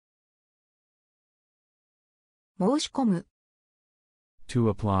申し込む。To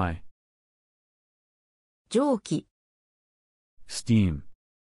apply. 蒸気。Steam.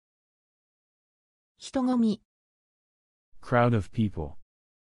 人混み。Crowd of people.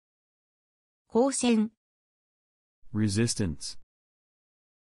 光線。Resistance.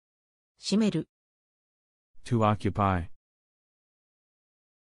 占める。To occupy.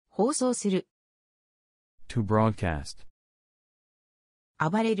 放送する。To broadcast.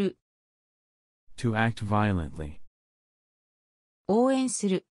 暴れる。To act violently. 応援す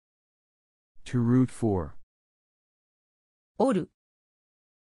る。To root for. 折る。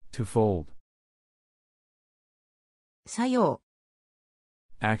To fold. 作用。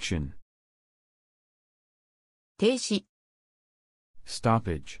Action. 停止。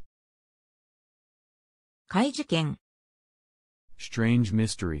Stoppage. 怪事件。Strange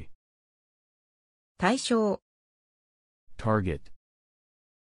mystery. 対象。Target.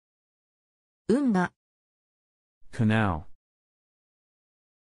 運河。Canal.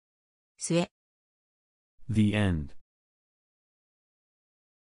 末。The end.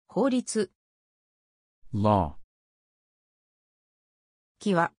 法律。Law.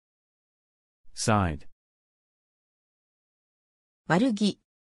 際。Side. 悪気。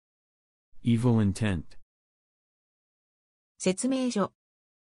Evil intent. 説明書。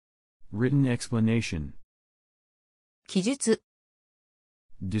Written explanation. 記述。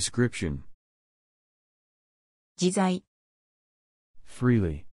Description. 自在。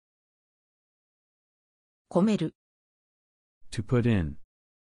Freely. 込める。To put in.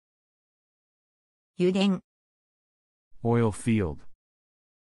 油田。Oil field.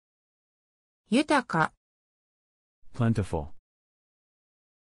 豊か。Plentiful.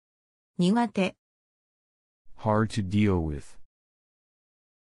 苦手。Hard to deal with.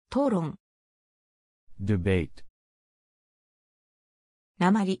 討論。Debate.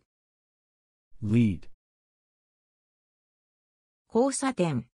 鉛。Lead. 交差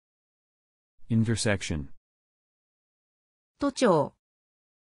点。Intersection. 都庁。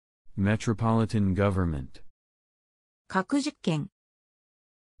Metropolitan government. 核実験。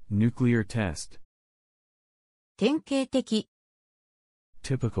Nuclear test. 典型的。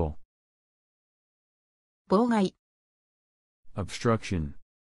Typical. 妨害。Obstruction.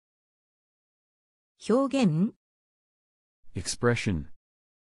 表現。Expression.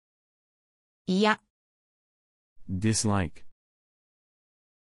 嫌。Dislike.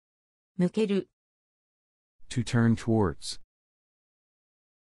 向ける。To turn towards.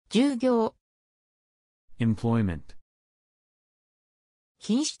 従業。Employment.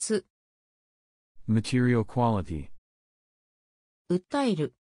 品質。Material quality. 訴え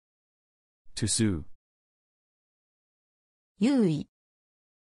る。To sue. 優位。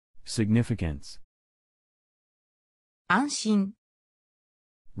Significance. 安心。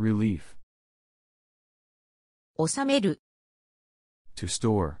Relief. 収める。To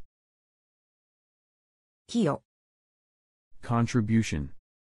store. 寄与。Contribution.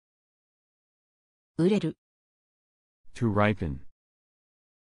 売れる。To ripen.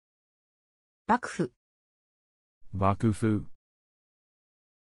 幕府。Bakufu.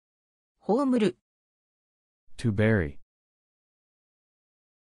 葬る。To bury.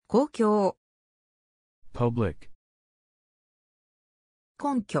 公共。Public.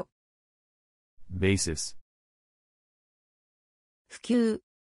 根拠。Basis. 普及。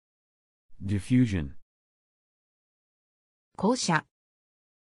Diffusion. 降車。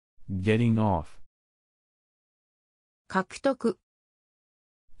Getting off. 獲得。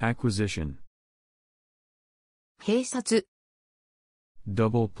Acquisition. 併殺。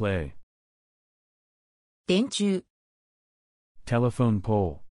Double play. 電柱。Telephone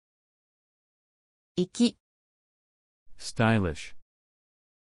pole. 行き。Stylish.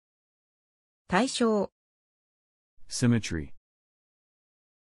 対象。Symmetry.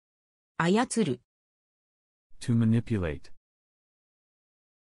 操る。To manipulate.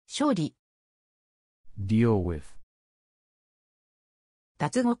 勝利。Deal with.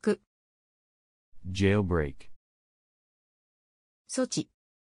 脱獄。Jailbreak. 措置。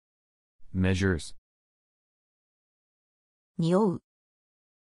Measures. 匂う。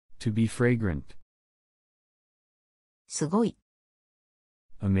To be fragrant. すごい。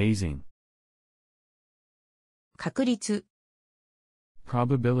Amazing. 確率。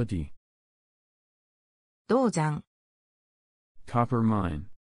Probability. 銅山。Copper mine.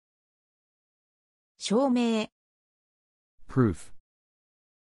 証明。Proof.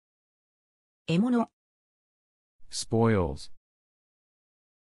 獲物。Spoils.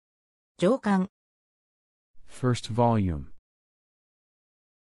 上巻。First volume.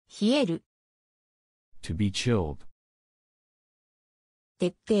 冷える。To be chilled.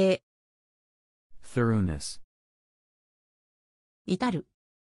 徹底。Thoroughness. 至る。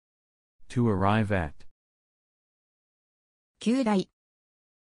To arrive at. 旧大。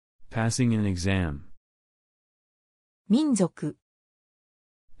Passing an exam. 民族。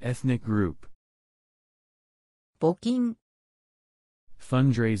Ethnic group. 募金。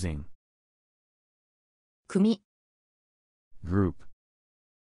Fundraising. 組。Group.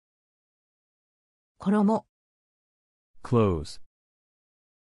 衣。Close.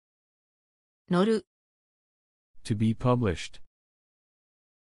 乗る。To be published.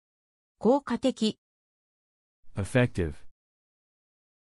 効果的。Effective.